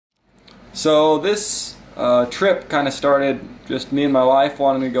So this trip kind of started just me and my wife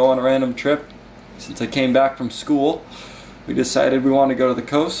wanting to go on a random trip. Since I came back from school, we decided we wanted to go to the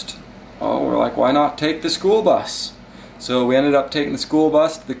coast. Oh, we're like, why not take the school bus? So we ended up taking the school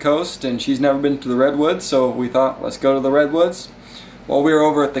bus to the coast, and she's never been to the Redwoods, so we thought, let's go to the Redwoods. While we were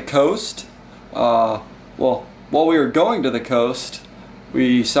over at the coast, while we were going to the coast,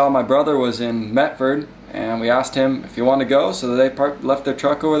 we saw my brother was in Metford, and we asked him if he wanted to go, so they left their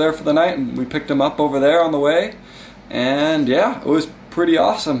truck over there for the night, and we picked him up over there on the way. And yeah, it was pretty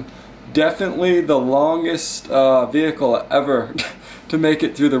awesome. Definitely the longest vehicle ever to make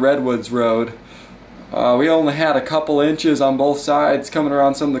it through the Redwoods road. We only had a couple inches on both sides coming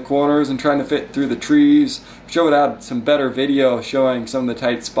around some of the corners and trying to fit through the trees. I'm sure we'd have some better video showing some of the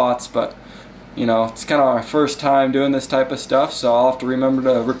tight spots, but you know, it's kind of our first time doing this type of stuff, so I'll have to remember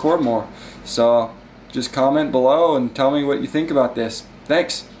to record more. So just comment below and tell me what you think about this.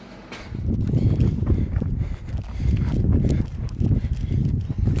 Thanks.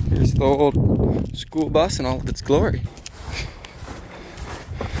 Here's the old school bus in all of its glory.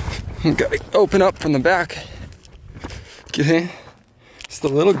 Gotta open up from the back. Okay, it's the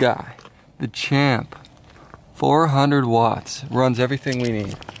little guy, the Champ. 400 watts, runs everything we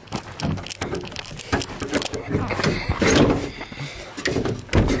need.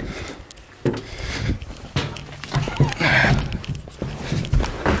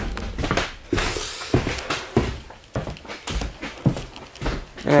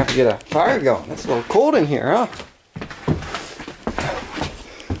 Gonna have to get a fire going. It's a little cold in here, huh?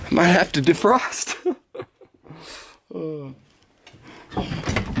 Might have to defrost.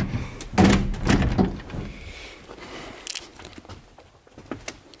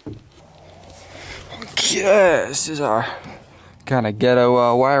 Okay, this is our kind of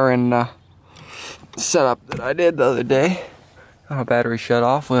ghetto wiring setup that I did the other day. Got a battery shut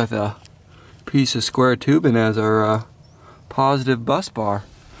off with a piece of square tubing as our positive bus bar.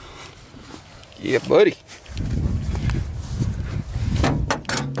 Yeah, buddy.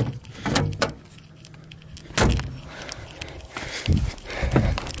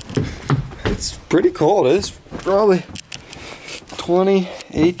 It's pretty cold. It's probably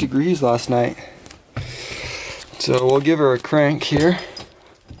 28 degrees last night. So we'll give her a crank here.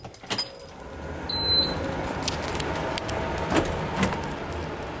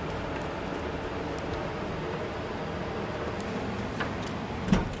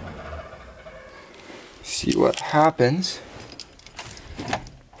 See what happens.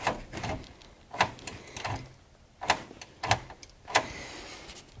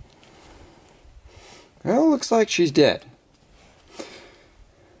 Well, looks like she's dead.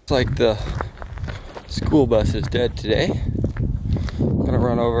 Looks like the school bus is dead today. I'm gonna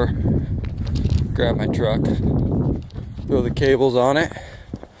run over, grab my truck, throw the cables on it,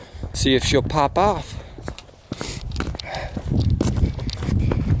 see if she'll pop off.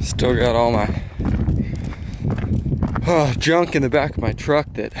 Still got all my junk in the back of my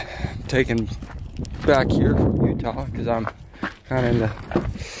truck that I'm taking back here from Utah because I'm kind of in the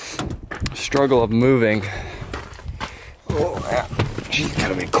struggle of moving. Oh man, she's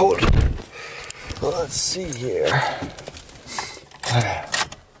gonna be cold. Well, let's see here.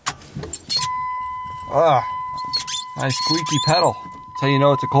 Ah, nice squeaky pedal. That's how you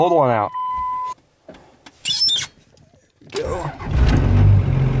know it's a cold one out. Go.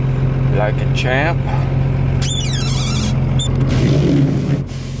 Like a champ.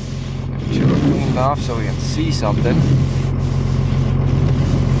 Should have cleaned off so we can see something.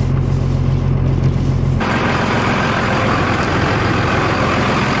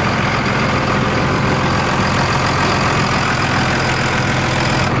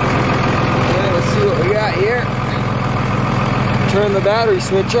 Here, turn the battery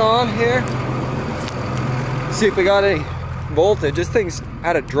switch on here, see if we got any voltage. This thing's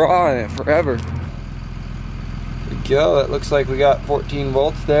had a draw in it forever. There we go. It looks like we got 14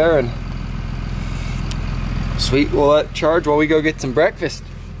 volts there, and sweet. We'll let it charge while we go get some breakfast.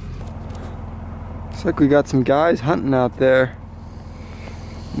 Looks like we got some guys hunting out there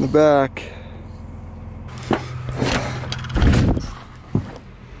in the back.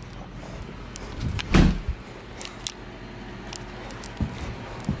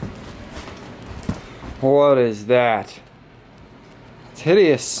 What is that? It's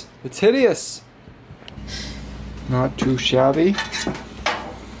hideous. It's hideous. Not too shabby.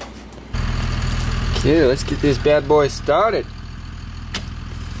 Okay, let's get this bad boy started.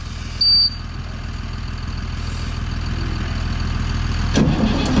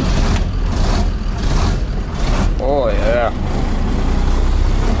 Oh yeah.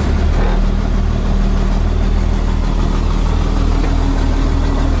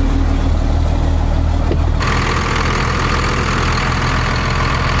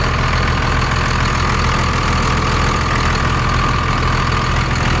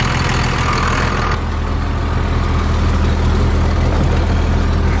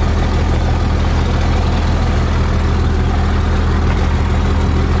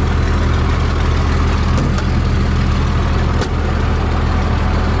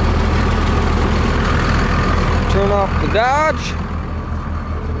 Dodge.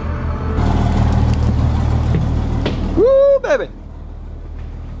 Woo, baby.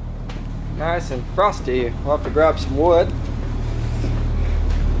 Nice and frosty. We'll have to grab some wood.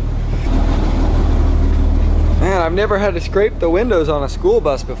 Man, I've never had to scrape the windows on a school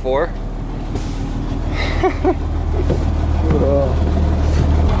bus before.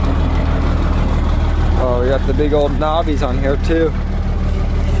 Oh, we got the big old knobbies on here too.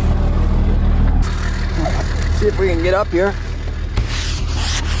 See if we can get up here.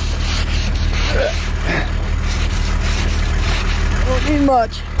 Don't need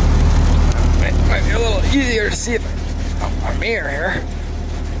much. Might be a little easier to see if my mirror here.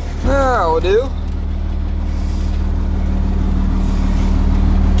 That'll do.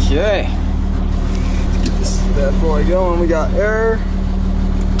 Okay. Let's get this bad boy going. We got air.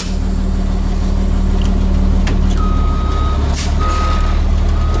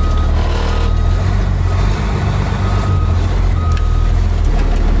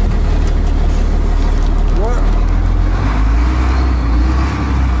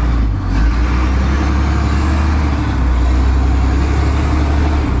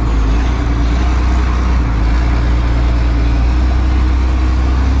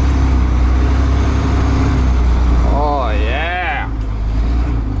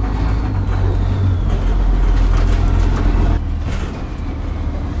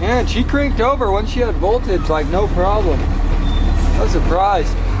 She cranked over once she had voltage like no problem. I was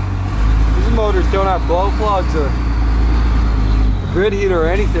surprised. These motors don't have glow plugs or a grid heater or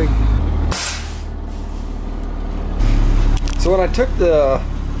anything. So when I took the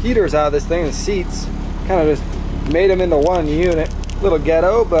heaters out of this thing, the seats, kind of just made them into one unit. Little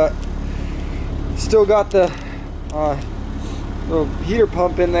ghetto, but still got the little heater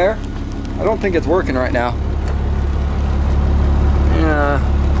pump in there. I don't think it's working right now. Yeah.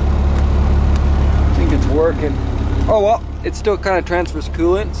 It's working. Oh well, it still kind of transfers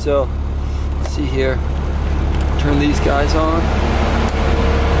coolant, so let's see here. Turn these guys on.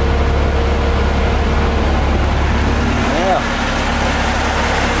 Yeah.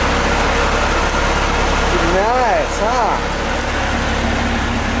 Nice, huh?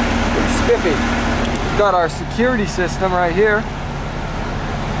 Pretty spiffy. Got our security system right here.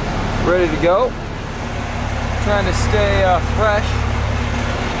 Ready to go. Trying to stay fresh.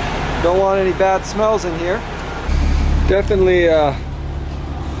 Don't want any bad smells in here. Definitely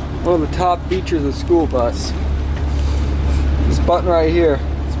one of the top features of the school bus. This button right here,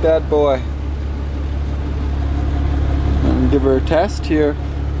 this bad boy. I'm gonna give her a test here.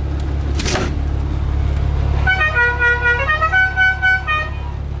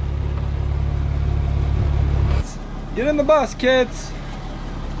 Get in the bus, kids.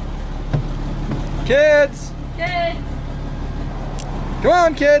 Kids. Kids. Come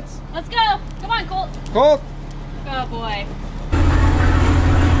on, kids. Let's go. Come on, Colt. Colt. Oh, boy.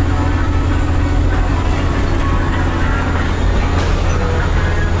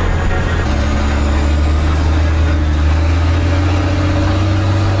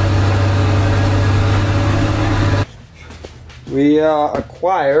 We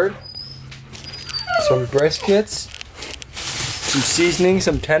acquired some briskets, some seasoning,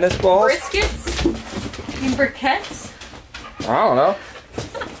 some tennis balls. Briskets? And briquettes? I don't know.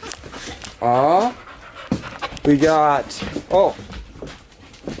 We got,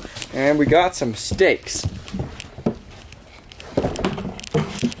 and we got some steaks.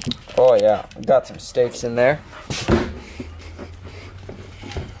 Oh yeah, we got some steaks in there.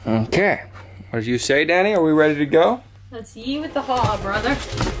 Okay, what did you say, Danny? Are we ready to go? That's you with the haw, brother.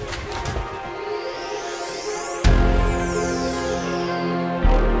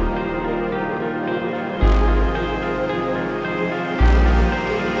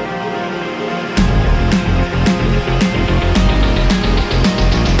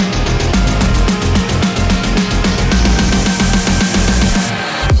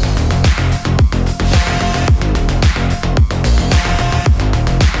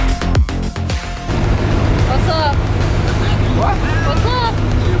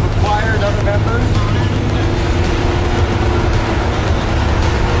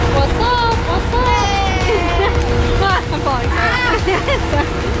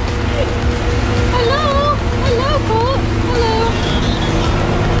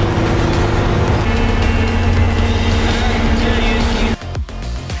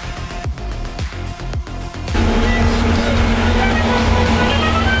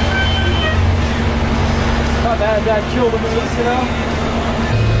 That killed him, you know?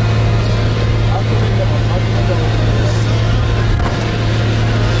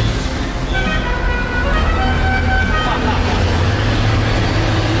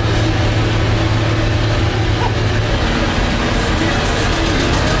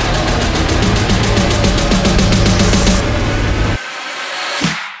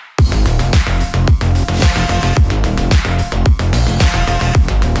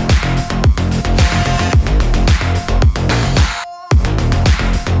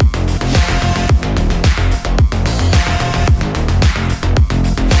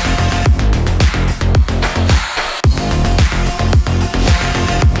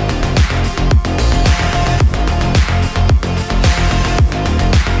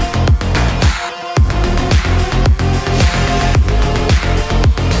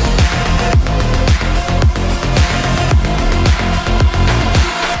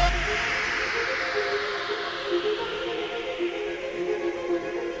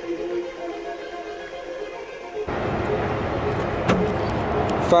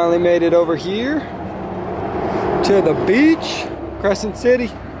 Finally made it over here to the beach, Crescent City.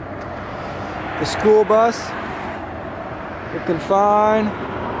 The school bus, looking fine.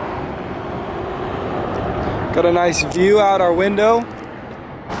 Got a nice view out our window.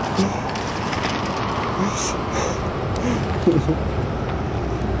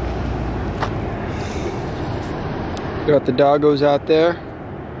 Got the doggos out there.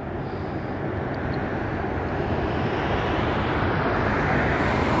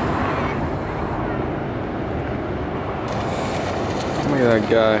 Look at that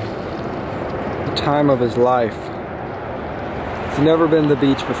guy. The time of his life. He's never been to the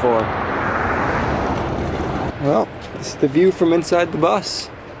beach before. Well, this is the view from inside the bus.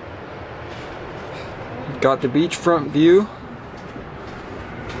 Got the beachfront view.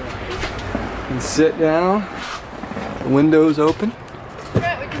 And sit down. The window's open.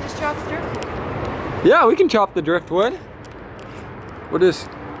 Yeah, we can just chop the driftwood. Yeah, we can chop the driftwood. We'll just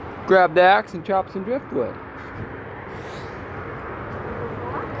grab the axe and chop some driftwood.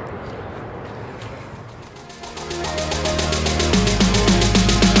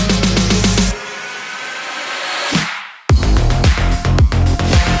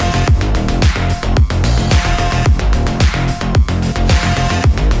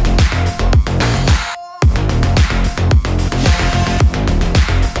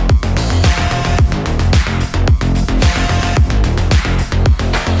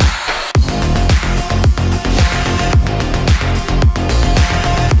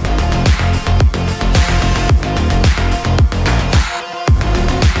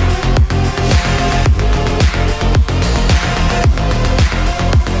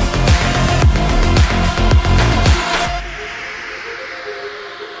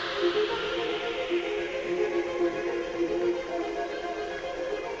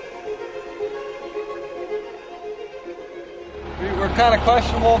 We're kind of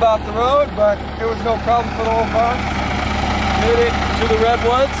questionable about the road, but it was no problem for the whole bus. Made it to the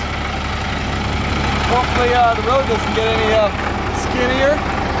Redwoods. Hopefully the road doesn't get any skinnier.